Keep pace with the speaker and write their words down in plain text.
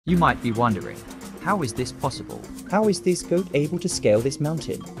You might be wondering, how is this possible? How is this goat able to scale this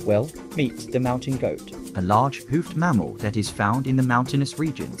mountain? Well, meet the mountain goat. A large hoofed mammal that is found in the mountainous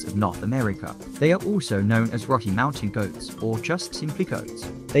regions of North America. They are also known as Rocky Mountain goats or just simply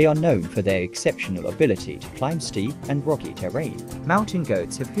goats. They are known for their exceptional ability to climb steep and rocky terrain. Mountain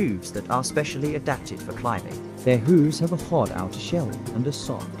goats have hooves that are specially adapted for climbing. Their hooves have a hard outer shell and a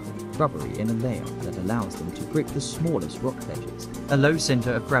soft, rubbery inner layer that allows them to grip the smallest rock ledges. A low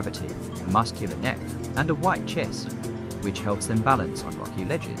center of gravity, a muscular neck, and a wide chest, which helps them balance on rocky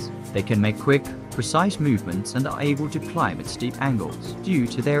ledges. They can make quick, precise movements and are able to climb at steep angles due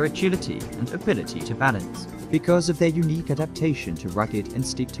to their agility and ability to balance. Because of their unique adaptation to rugged and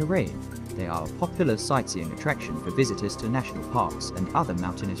steep terrain, they are a popular sightseeing attraction for visitors to national parks and other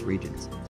mountainous regions.